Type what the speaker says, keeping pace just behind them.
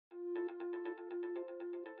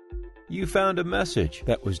You found a message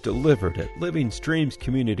that was delivered at Living Streams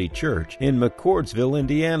Community Church in McCordsville,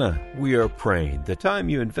 Indiana. We are praying the time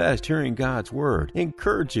you invest hearing God's Word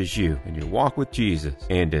encourages you in your walk with Jesus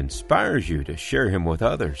and inspires you to share Him with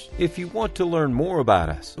others. If you want to learn more about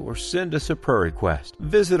us or send us a prayer request,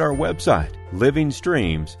 visit our website,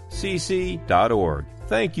 livingstreamscc.org.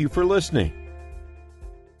 Thank you for listening.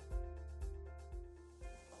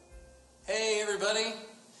 Hey everybody,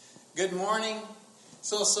 good morning.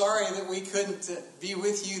 So sorry that we couldn't be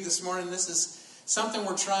with you this morning. This is something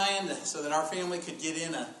we're trying so that our family could get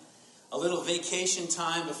in a little vacation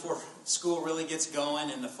time before school really gets going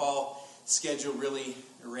and the fall schedule really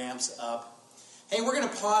ramps up. Hey, we're going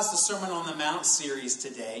to pause the Sermon on the Mount series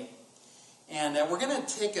today, and we're going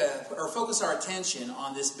to focus our attention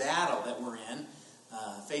on this battle that we're in,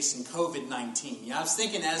 facing COVID-19. I was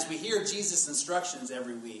thinking as we hear Jesus' instructions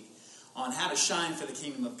every week on how to shine for the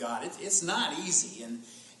kingdom of God, it's not easy. And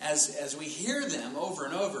as we hear them over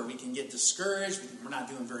and over, we can get discouraged. We're not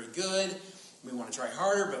doing very good. We want to try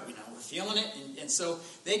harder, but we're feeling it. And so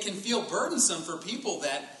they can feel burdensome for people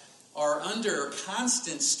that are under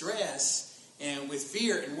constant stress and with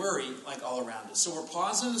fear and worry like all around us. So we're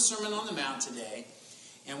pausing the Sermon on the Mount today,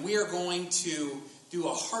 and we are going to do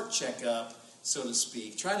a heart checkup, so to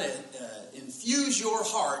speak. Try to infuse your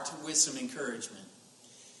heart with some encouragement.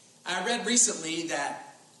 I read recently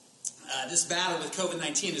that this battle with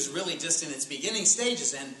COVID-19 is really just in its beginning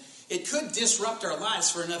stages, and it could disrupt our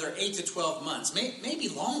lives for another 8 to 12 months, maybe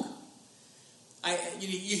longer.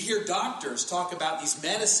 You hear doctors talk about these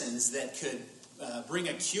medicines that could bring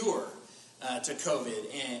a cure to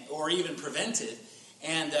COVID or even prevent it,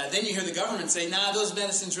 and then you hear the government say, "Nah, those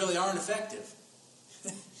medicines really aren't effective."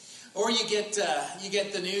 Or you get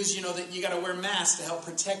the news, that you got to wear masks to help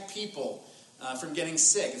protect people from getting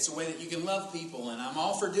sick. It's a way that you can love people, and I'm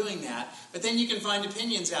all for doing that. But then you can find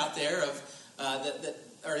opinions out there of that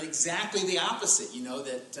are exactly the opposite.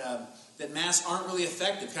 That masks aren't really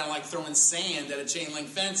effective, kind of like throwing sand at a chain link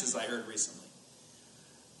fence, as I heard recently.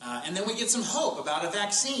 And then we get some hope about a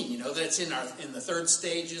vaccine. That it's in the third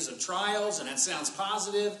stages of trials, and that sounds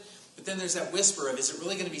positive. But then there's that whisper of, is it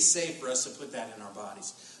really going to be safe for us to put that in our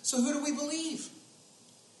bodies? So who do we believe?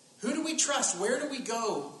 Who do we trust? Where do we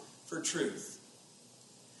go for truth?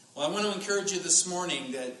 Well, I want to encourage you this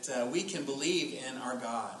morning that we can believe in our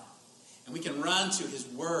God, and we can run to His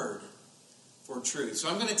Word for truth. So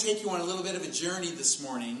I'm going to take you on a little bit of a journey this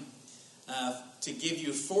morning to give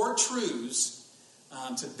you 4 truths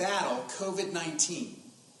to battle COVID-19.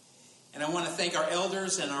 And I want to thank our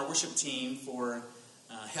elders and our worship team for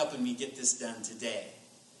helping me get this done today.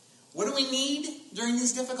 What do we need during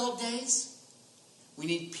these difficult days? We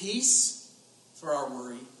need peace for our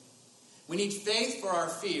worry. We need faith for our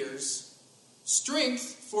fears,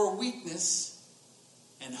 strength for weakness,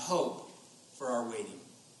 and hope for our waiting.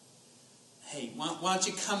 Hey, why don't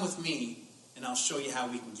you come with me, and I'll show you how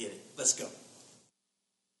we can get it. Let's go.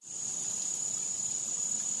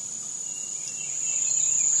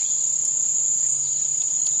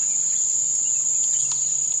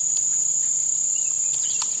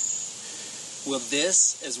 Well,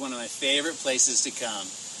 this is one of my favorite places to come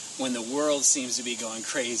when the world seems to be going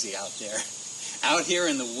crazy out there. Out here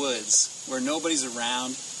in the woods, where nobody's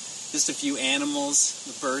around, just a few animals,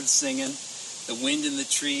 the birds singing, the wind in the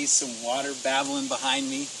trees, some water babbling behind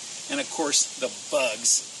me, and of course, the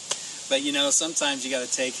bugs. But sometimes you got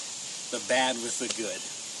to take the bad with the good.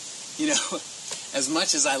 As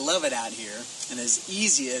much as I love it out here, and as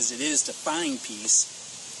easy as it is to find peace,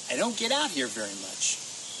 I don't get out here very much.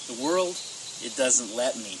 The world, it doesn't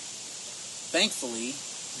let me. Thankfully,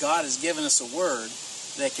 God has given us a word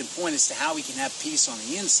that can point us to how we can have peace on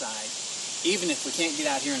the inside, even if we can't get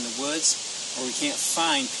out here in the woods or we can't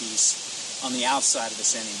find peace on the outside of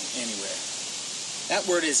us anywhere. That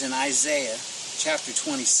word is in Isaiah chapter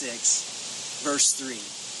 26, verse 3.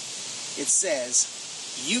 It says,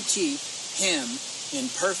 "You keep him in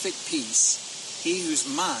perfect peace, he whose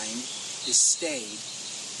mind is stayed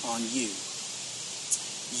on you."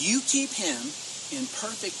 You keep him in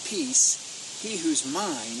perfect peace, he whose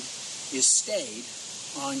mind is stayed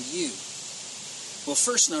on you. Well,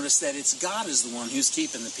 first notice that it's God is the one who's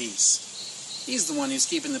keeping the peace. He's the one who's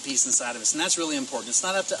keeping the peace inside of us, and that's really important. It's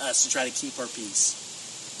not up to us to try to keep our peace.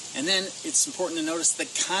 And then it's important to notice the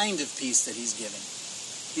kind of peace that He's giving.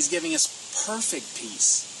 He's giving us perfect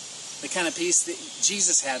peace, the kind of peace that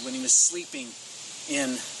Jesus had when He was sleeping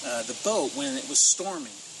in the boat when it was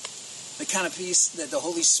storming. The kind of peace that the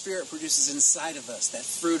Holy Spirit produces inside of us, that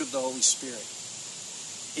fruit of the Holy Spirit.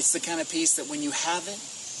 It's the kind of peace that when you have it,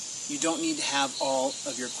 you don't need to have all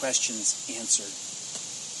of your questions answered.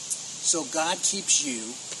 So God keeps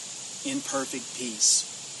you in perfect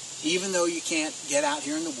peace. Even though you can't get out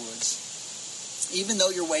here in the woods, even though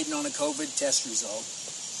you're waiting on a COVID test result,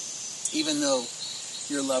 even though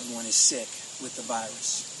your loved one is sick with the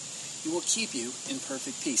virus, He will keep you in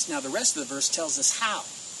perfect peace. Now, the rest of the verse tells us how.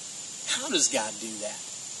 How does God do that?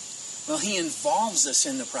 Well, He involves us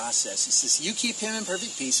in the process. He says, you keep him in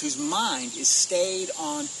perfect peace whose mind is stayed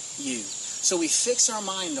on you. So we fix our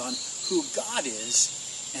mind on who God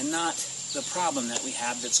is and not the problem that we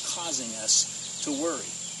have that's causing us to worry.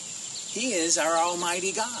 He is our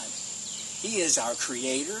Almighty God. He is our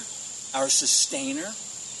Creator, our Sustainer,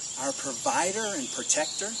 our Provider and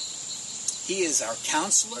Protector. He is our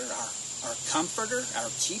Counselor, our Comforter, our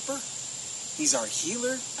Keeper. He's our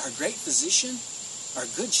Healer, our Great Physician, our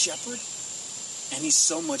Good Shepherd, and He's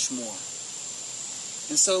so much more.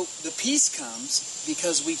 And so the peace comes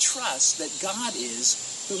because we trust that God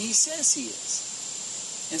is who He says He is.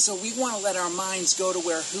 And so we want to let our minds go to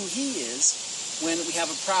where who He is when we have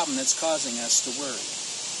a problem that's causing us to worry.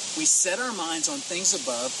 We set our minds on things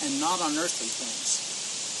above and not on earthly things,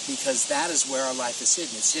 because that is where our life is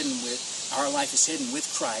hidden. Our life is hidden with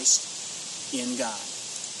Christ in God.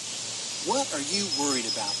 What are you worried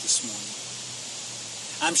about this morning?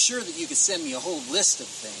 I'm sure that you could send me a whole list of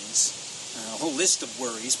things, a whole list of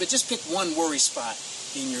worries, but just pick one worry spot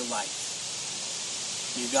in your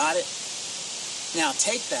life. You got it? Now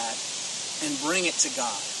take that and bring it to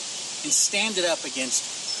God and stand it up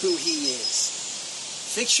against who He is.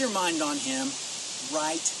 Fix your mind on Him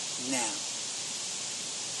right now.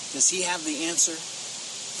 Does He have the answer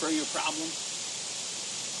for your problem?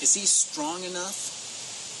 Is He strong enough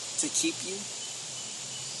to keep you?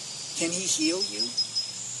 Can He heal you?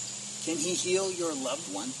 Can He heal your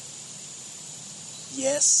loved one?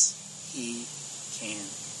 Yes, He can.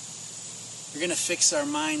 We're going to fix our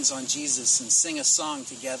minds on Jesus and sing a song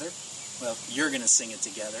together. Well, you're going to sing it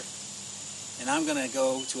together. And I'm going to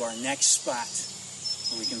go to our next spot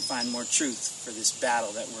where we can find more truth for this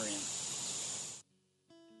battle that we're in.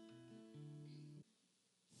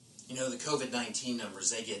 You know, the COVID-19 numbers,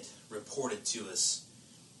 they get reported to us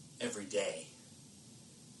every day.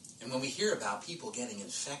 And when we hear about people getting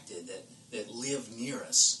infected that live near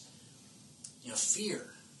us, you know, fear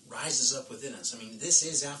rises up within us. I mean, this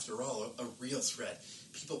is, after all, a real threat.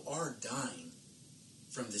 People are dying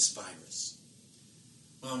from this virus.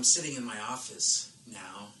 Well, I'm sitting in my office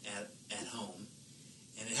now at home,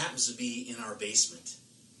 and it happens to be in our basement.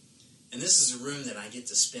 And this is a room that I get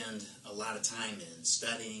to spend a lot of time in,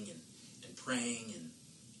 studying and praying and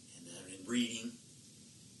reading.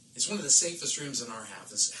 It's one of the safest rooms in our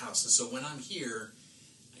house. And so when I'm here,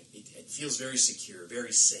 it feels very secure,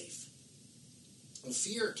 very safe. Well,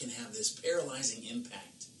 fear can have this paralyzing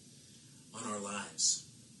impact on our lives.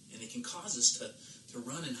 And it can cause us to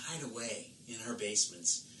run and hide away in our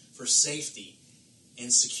basements for safety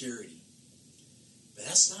and security. But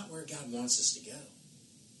that's not where God wants us to go.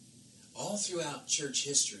 All throughout church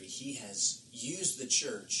history, He has used the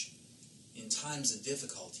church in times of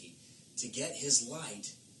difficulty to get His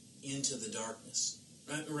light into the darkness.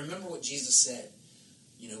 Remember what Jesus said.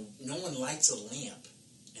 You know, no one lights a lamp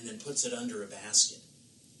and then puts it under a basket.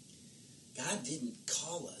 God didn't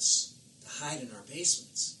call us to hide in our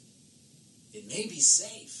basements. It may be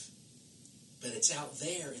safe, but it's out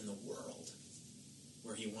there in the world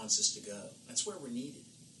where He wants us to go. That's where we're needed.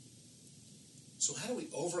 So how do we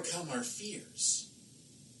overcome our fears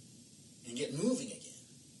and get moving again?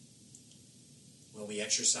 Well, we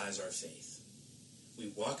exercise our faith.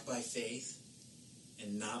 We walk by faith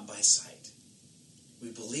and not by sight. We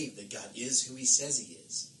believe that God is who He says He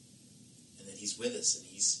is, and that He's with us and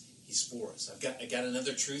He's for us. I got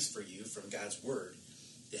another truth for you from God's Word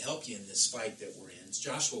to help you in this fight that we're in. It's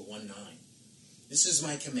Joshua 1:9. This is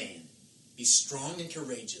my command. Be strong and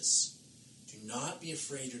courageous. Do not be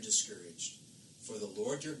afraid or discouraged, for the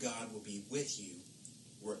Lord your God will be with you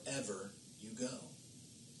wherever you go.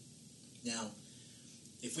 Now,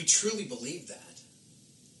 if we truly believe that,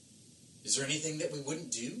 is there anything that we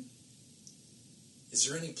wouldn't do? Is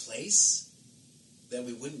there any place that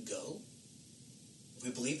we wouldn't go? If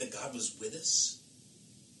we believe that God was with us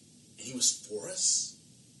and He was for us,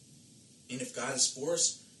 and if God is for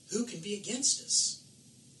us, who can be against us?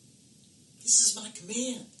 This is my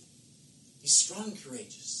command. Be strong and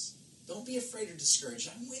courageous. Don't be afraid or discouraged.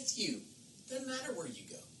 I'm with you. Doesn't matter where you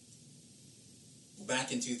go.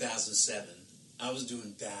 Back in 2007, I was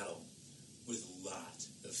doing battle with a lot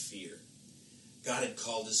of fear. God had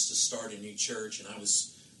called us to start a new church, and I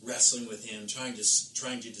was wrestling with Him, trying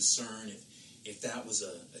to discern if that was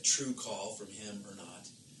a true call from Him or not.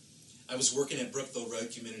 I was working at Brookville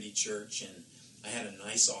Road Community Church, and I had a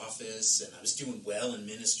nice office, and I was doing well in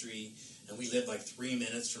ministry, and we lived like 3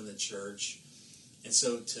 minutes from the church. And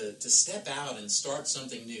so to step out and start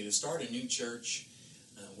something new, start a new church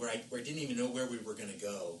where I didn't even know where we were going to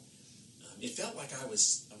go, it felt like I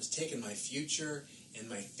was taking my future and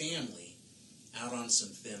my family out on some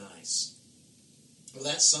thin ice. Well,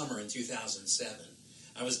 that summer in 2007,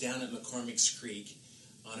 I was down at McCormick's Creek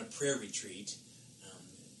on a prayer retreat,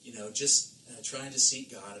 just trying to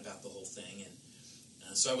seek God about the whole thing.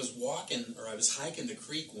 And so I was hiking the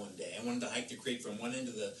creek one day. I wanted to hike the creek from one end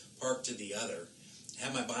of the park to the other. I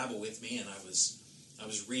had my Bible with me, and I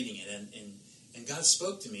was reading it, and God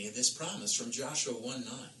spoke to me this promise from Joshua 1:9.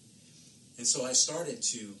 And so I started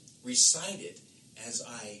to recite it as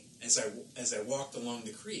I walked along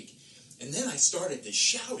the creek. And then I started to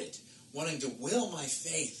shout it, wanting to will my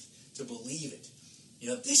faith to believe it.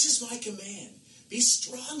 This is my command. Be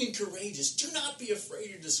strong and courageous. Do not be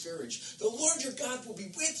afraid or discouraged. The Lord your God will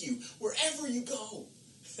be with you wherever you go.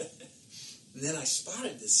 And then I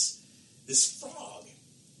spotted this frog.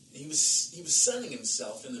 He was sunning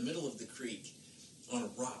himself in the middle of the creek on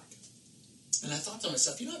a rock. And I thought to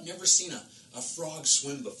myself, I've never seen a frog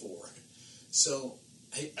swim before. So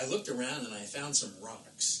I looked around and I found some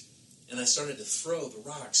rocks. And I started to throw the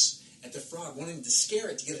rocks at the frog, wanting to scare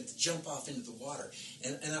it to get it to jump off into the water.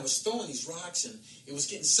 And I was throwing these rocks, and it was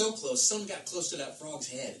getting so close. Some got close to that frog's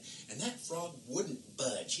head. And that frog wouldn't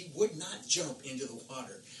budge. He would not jump into the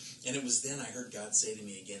water. And it was then I heard God say to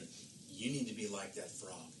me again, you need to be like that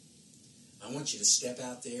frog. I want you to step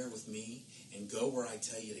out there with me and go where I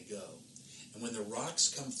tell you to go. And when the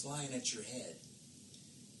rocks come flying at your head,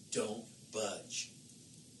 don't budge.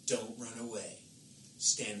 Don't run away.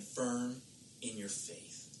 Stand firm in your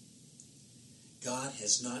faith. God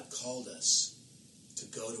has not called us to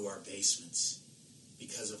go to our basements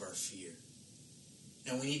because of our fear.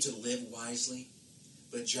 And we need to live wisely.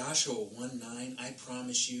 But Joshua 1:9, I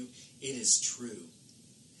promise you, it is true.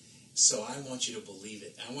 So I want you to believe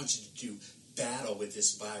it. I want you to do battle with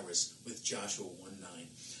this virus with Joshua 1:9.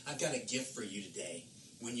 I've got a gift for you today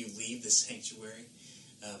when you leave the sanctuary,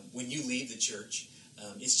 when you leave the church.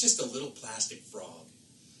 It's just a little plastic frog.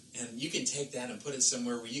 And you can take that and put it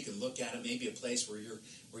somewhere where you can look at it, maybe a place where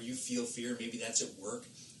you feel fear. Maybe that's at work.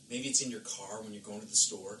 Maybe it's in your car when you're going to the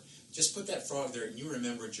store. Just put that frog there and you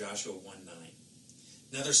remember Joshua 1:9.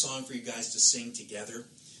 Another song for you guys to sing together.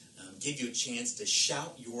 Give you a chance to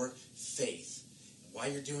shout your faith. And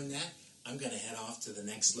while you're doing that, I'm going to head off to the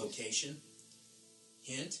next location.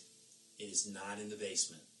 Hint, it is not in the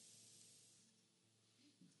basement.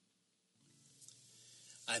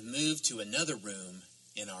 I've moved to another room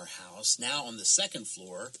in our house, now on the second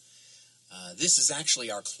floor. This is actually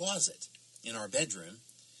our closet in our bedroom,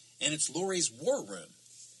 and it's Lori's war room.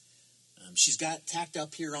 She's got tacked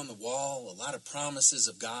up here on the wall a lot of promises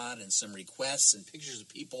of God and some requests and pictures of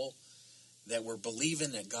people that were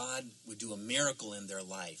believing that God would do a miracle in their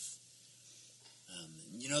life.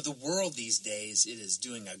 The world these days, it is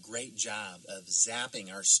doing a great job of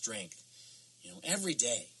zapping our strength, every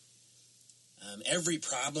day. Every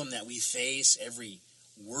problem that we face, every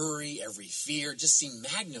worry, every fear just seem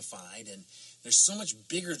magnified, and they're so much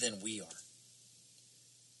bigger than we are.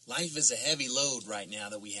 Life is a heavy load right now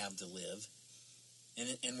that we have to live,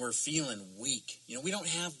 and we're feeling weak. We don't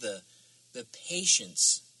have the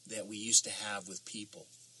patience that we used to have with people.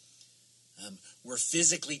 We're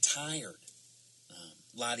physically tired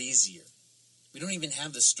a lot easier. We don't even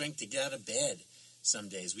have the strength to get out of bed some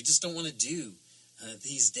days. We just don't want to do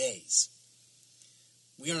these days.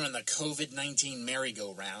 We are on the COVID-19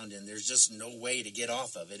 merry-go-round, and there's just no way to get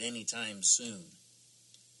off of it anytime soon.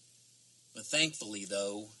 But thankfully,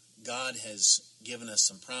 though, God has given us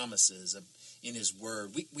some promises in His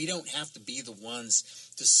Word. We don't have to be the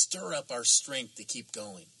ones to stir up our strength to keep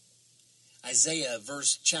going. Isaiah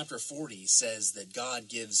chapter 40 says that God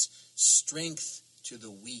gives strength to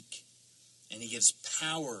the weak, and He gives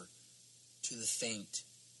power to the faint.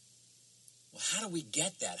 Well, how do we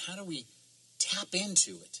get that? How do we tap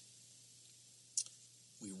into it?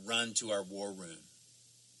 We run to our war room.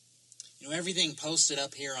 Everything posted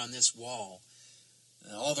up here on this wall,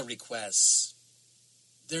 all the requests,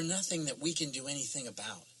 they're nothing that we can do anything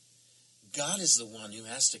about. God is the one who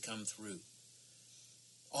has to come through.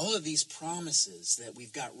 All of these promises that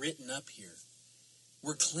we've got written up here,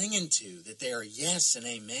 we're clinging to, that they are yes and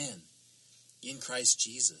amen in Christ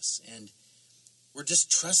Jesus. And we're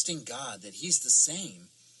just trusting God that He's the same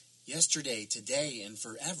yesterday, today, and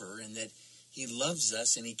forever, and that He loves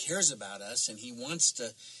us and He cares about us and He wants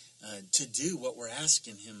to do what we're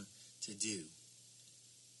asking Him to do.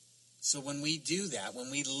 So when we do that, when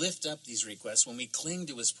we lift up these requests, when we cling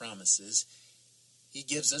to His promises, He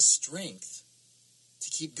gives us strength to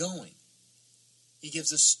keep going. He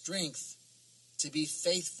gives us strength to be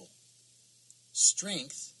faithful.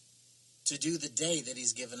 Strength to do the day that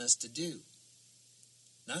He's given us to do.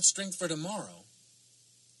 Not strength for tomorrow,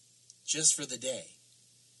 just for the day.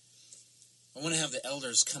 I want to have the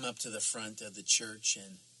elders come up to the front of the church,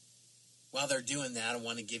 and while they're doing that, I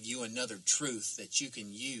want to give you another truth that you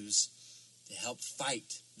can use to help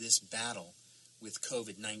fight this battle with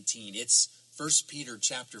COVID-19. It's 1 Peter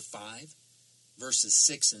chapter 5, verses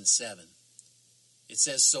 6 and 7. It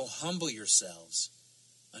says, "So humble yourselves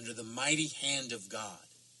under the mighty hand of God,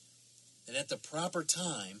 that at the proper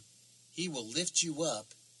time He will lift you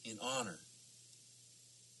up in honor.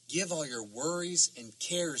 Give all your worries and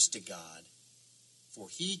cares to God, for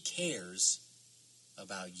He cares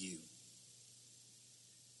about you."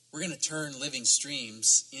 We're going to turn Living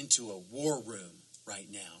Streams into a war room right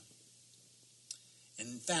now. And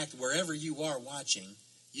in fact, wherever you are watching,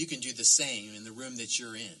 you can do the same in the room that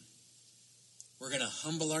you're in. We're going to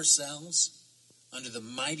humble ourselves under the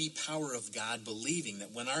mighty power of God, believing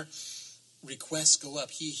that when our requests go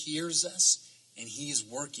up, He hears us and He is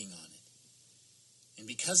working on it. And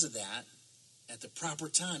because of that, at the proper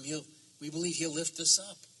time, we believe He'll lift us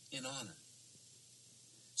up in honor.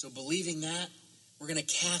 So believing that, we're going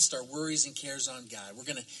to cast our worries and cares on God. We're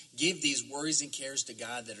going to give these worries and cares to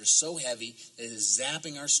God that are so heavy that it is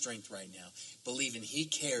zapping our strength right now, believing He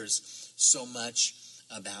cares so much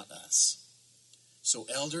about us. So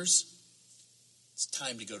elders, it's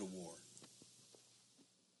time to go to war.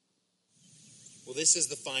 Well, this is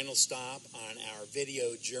the final stop on our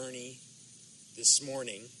video journey this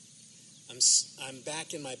morning. I'm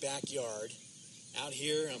back in my backyard, out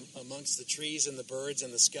here amongst the trees and the birds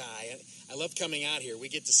and the sky. I love coming out here. We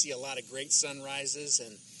get to see a lot of great sunrises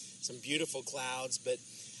and some beautiful clouds, but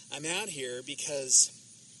I'm out here because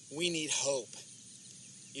we need hope.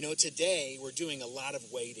 You know, today we're doing a lot of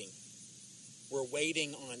waiting. We're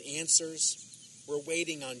waiting on answers. We're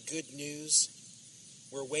waiting on good news.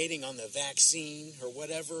 We're waiting on the vaccine or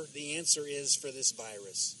whatever the answer is for this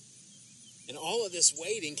virus. And all of this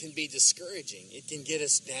waiting can be discouraging. It can get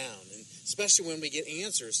us down, and especially when we get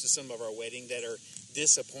answers to some of our waiting that are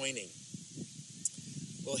disappointing.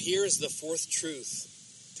 Well, here's the fourth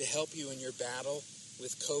truth to help you in your battle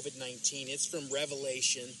with COVID-19. It's from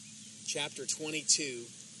Revelation chapter 22,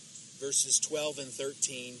 verses 12 and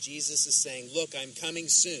 13. Jesus is saying, "Look, I'm coming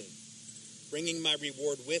soon, bringing my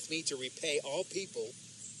reward with me to repay all people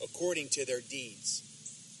according to their deeds.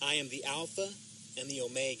 I am the Alpha and the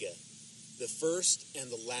Omega, the first and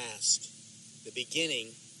the last, the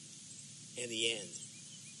beginning and the end."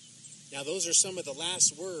 Now, those are some of the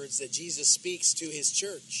last words that Jesus speaks to His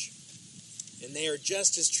church. And they are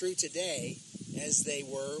just as true today as they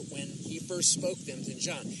were when He first spoke them to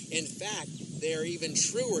John. In fact, they are even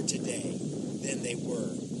truer today than they were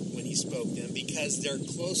when He spoke them, because they're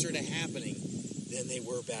closer to happening than they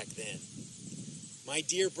were back then. My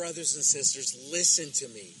dear brothers and sisters, listen to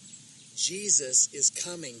me. Jesus is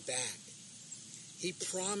coming back. He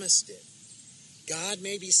promised it. God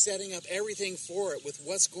may be setting up everything for it with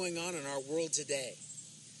what's going on in our world today.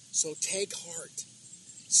 So take heart.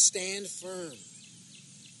 Stand firm.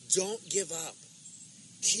 Don't give up.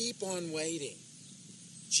 Keep on waiting.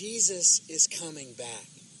 Jesus is coming back.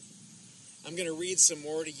 I'm going to read some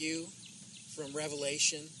more to you from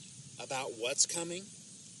Revelation about what's coming.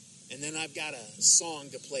 And then I've got a song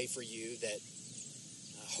to play for you that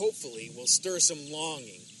hopefully will stir some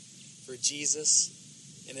longing for Jesus,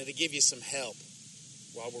 and it'll give you some help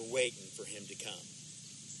while we're waiting for Him to come.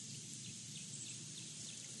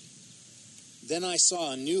 Then I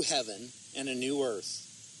saw a new heaven and a new earth,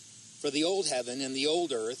 for the old heaven and the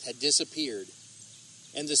old earth had disappeared,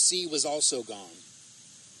 and the sea was also gone.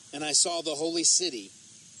 And I saw the holy city,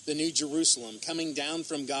 the new Jerusalem, coming down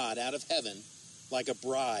from God out of heaven, like a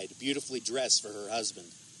bride beautifully dressed for her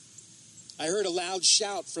husband. I heard a loud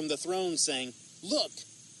shout from the throne saying, "Look,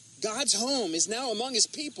 God's home is now among His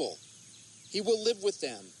people. He will live with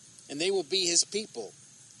them, and they will be His people.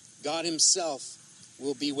 God Himself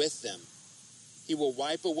will be with them. He will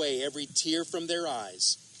wipe away every tear from their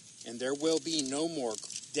eyes, and there will be no more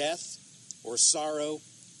death or sorrow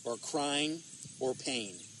or crying or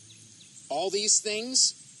pain. All these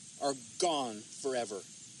things are gone forever."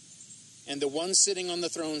 And the one sitting on the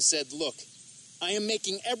throne said, "Look, I am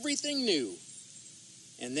making everything new."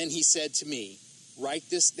 And then He said to me, "Write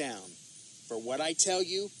this down, for what I tell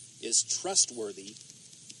you is trustworthy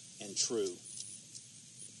and true."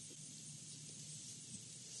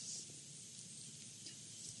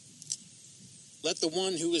 Let the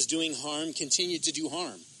one who is doing harm continue to do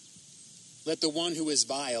harm. Let the one who is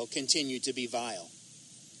vile continue to be vile.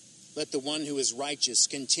 Let the one who is righteous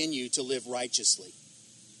continue to live righteously.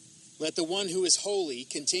 Let the one who is holy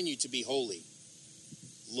continue to be holy.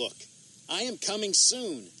 Look, I am coming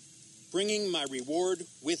soon, bringing my reward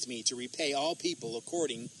with me to repay all people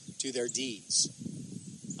according to their deeds.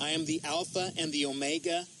 I am the Alpha and the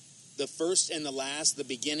Omega, the first and the last, the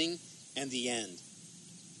beginning and the end.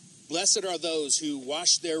 Blessed are those who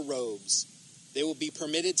wash their robes. They will be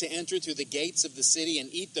permitted to enter through the gates of the city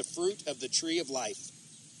and eat the fruit of the tree of life.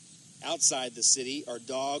 Outside the city are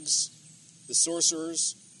dogs, the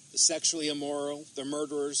sorcerers, the sexually immoral, the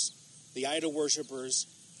murderers, the idol worshippers,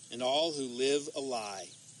 and all who live a lie.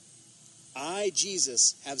 I,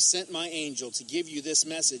 Jesus, have sent my angel to give you this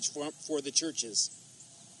message for the churches.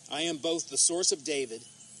 I am both the source of David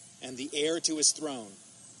and the heir to his throne.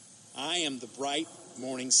 I am the bright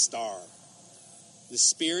morning star. The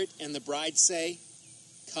Spirit and the bride say,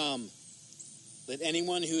 "Come." Let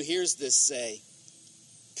anyone who hears this say,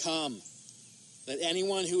 "Come." Let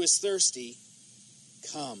anyone who is thirsty,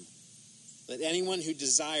 come. Let anyone who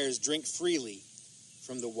desires drink freely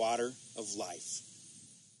from the water of life.